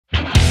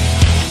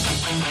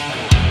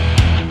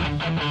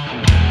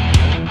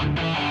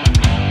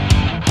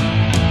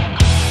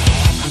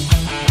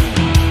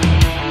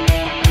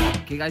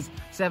guys,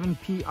 7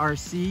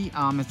 PRC.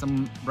 It's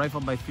a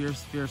rifle by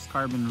Fierce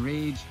Carbon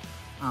Rage.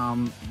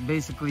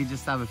 Basically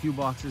just have a few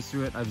boxes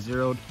through it. I've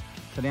zeroed.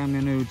 Today I'm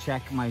going to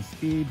check my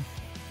speed.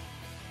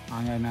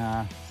 I'm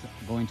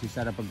going to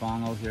set up a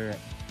gong out here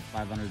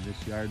at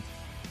 500-ish yards.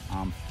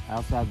 I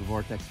also have the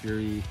Vortex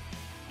Fury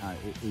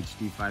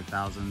HD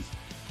 5000s.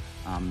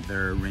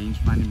 They're range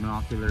finding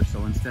binoculars,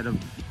 so instead of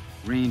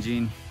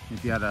ranging,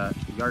 if you had a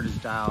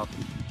yardage dial,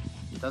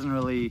 it doesn't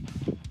really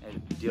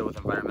deal with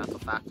environmental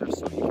factors,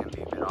 so you can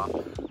be a bit off.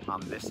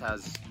 This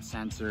has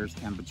sensors,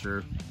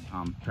 temperature,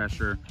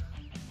 pressure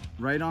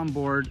right on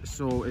board,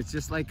 so it's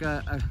just like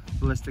a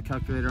ballistic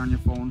calculator on your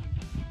phone.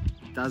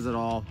 It does it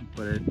all,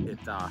 but it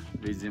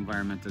reads the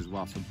environment as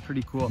well, so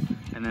pretty cool.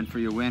 And then for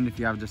your wind, if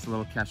you have just a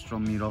little Kestrel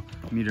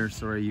meter,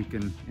 sorry, you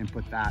can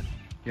input that.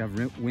 You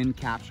have wind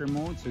capture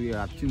mode, so you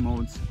have two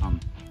modes,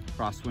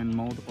 crosswind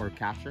mode or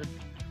capture.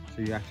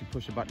 So you actually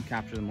push a button,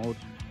 capture the mode,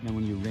 and then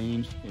when you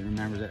range, it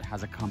remembers it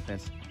has a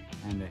compass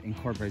and it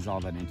incorporates all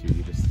that into it.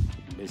 You just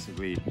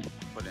basically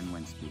put in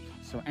wind speed.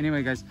 So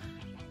anyway, guys,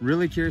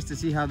 really curious to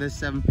see how this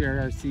 7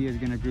 PRC is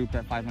gonna group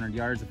at 500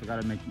 yards, if I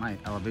gotta make my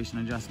elevation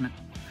adjustment,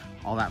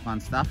 all that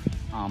fun stuff.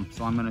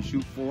 So I'm gonna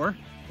shoot 4.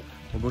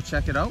 We'll go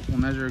check it out, we'll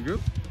measure a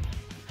group,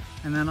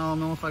 and then I'll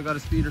know if I got to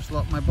speed or slow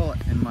up my bullet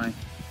in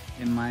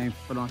my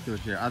binoculars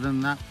here. Other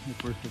than that,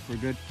 if we're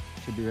good,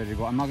 should be ready to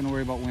go. I'm not gonna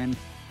worry about wind,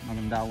 I'm not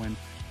gonna dial wind.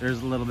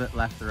 There's a little bit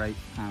left to right,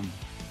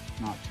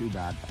 not too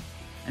bad.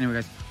 Anyway,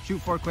 guys,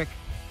 shoot 4 quick,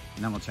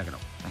 and then we'll check it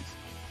out. Thanks.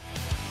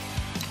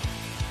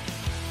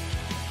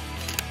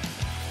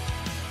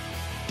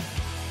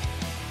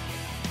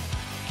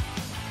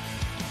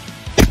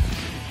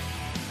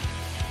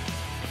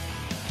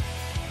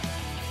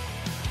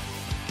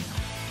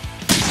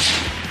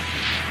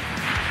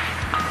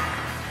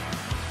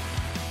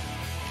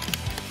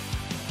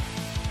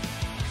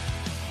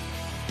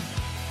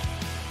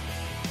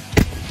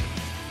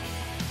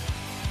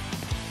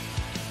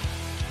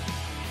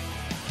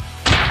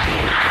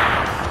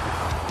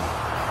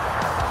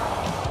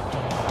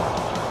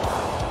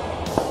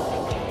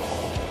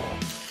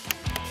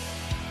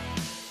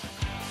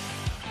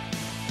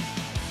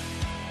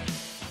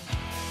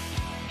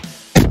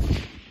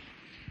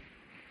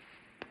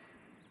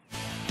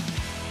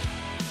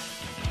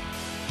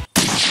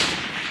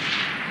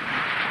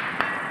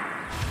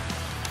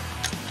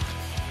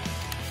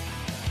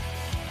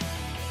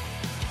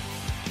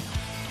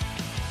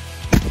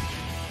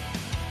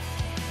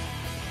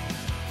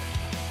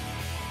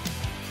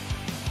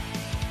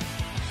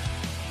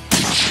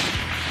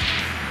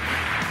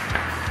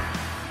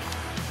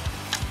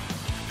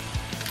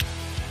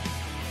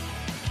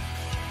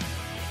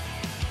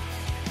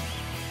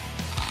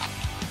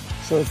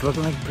 So it's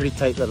looking like a pretty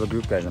tight little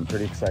group, guys. I'm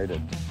pretty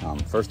excited.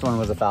 First one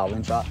was a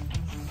fouling shot,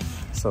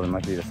 so it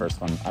might be the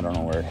first one. I don't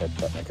know where it hit,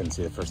 but I couldn't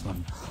see the first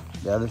one.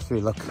 The other 3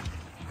 look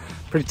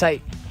pretty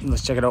tight.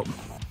 Let's check it out.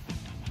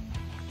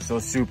 So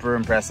super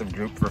impressive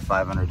group for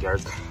 500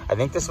 yards. I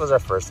think this was our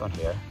first one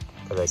here,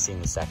 because I seen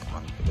the second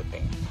one through the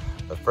thing.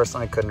 The first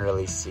one I couldn't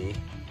really see,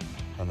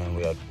 and then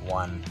we had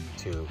 1,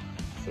 2,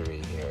 3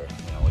 here.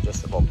 You know,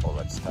 just about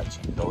bullets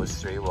touching. Those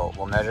 3,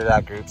 we'll measure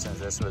that group since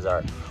this was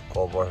our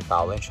cold bore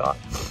fouling shot.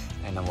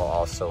 And then we'll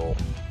also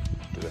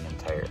do an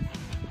entire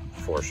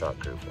 4-shot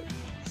group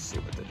and see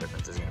what the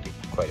difference is going to be.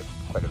 Quite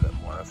a bit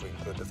more if we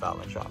include the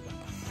fouling shot.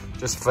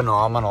 Just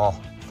phenomenal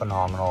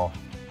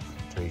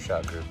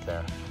 3-shot group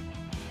there.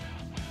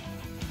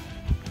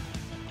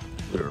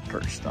 We were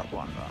perched up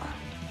on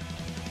the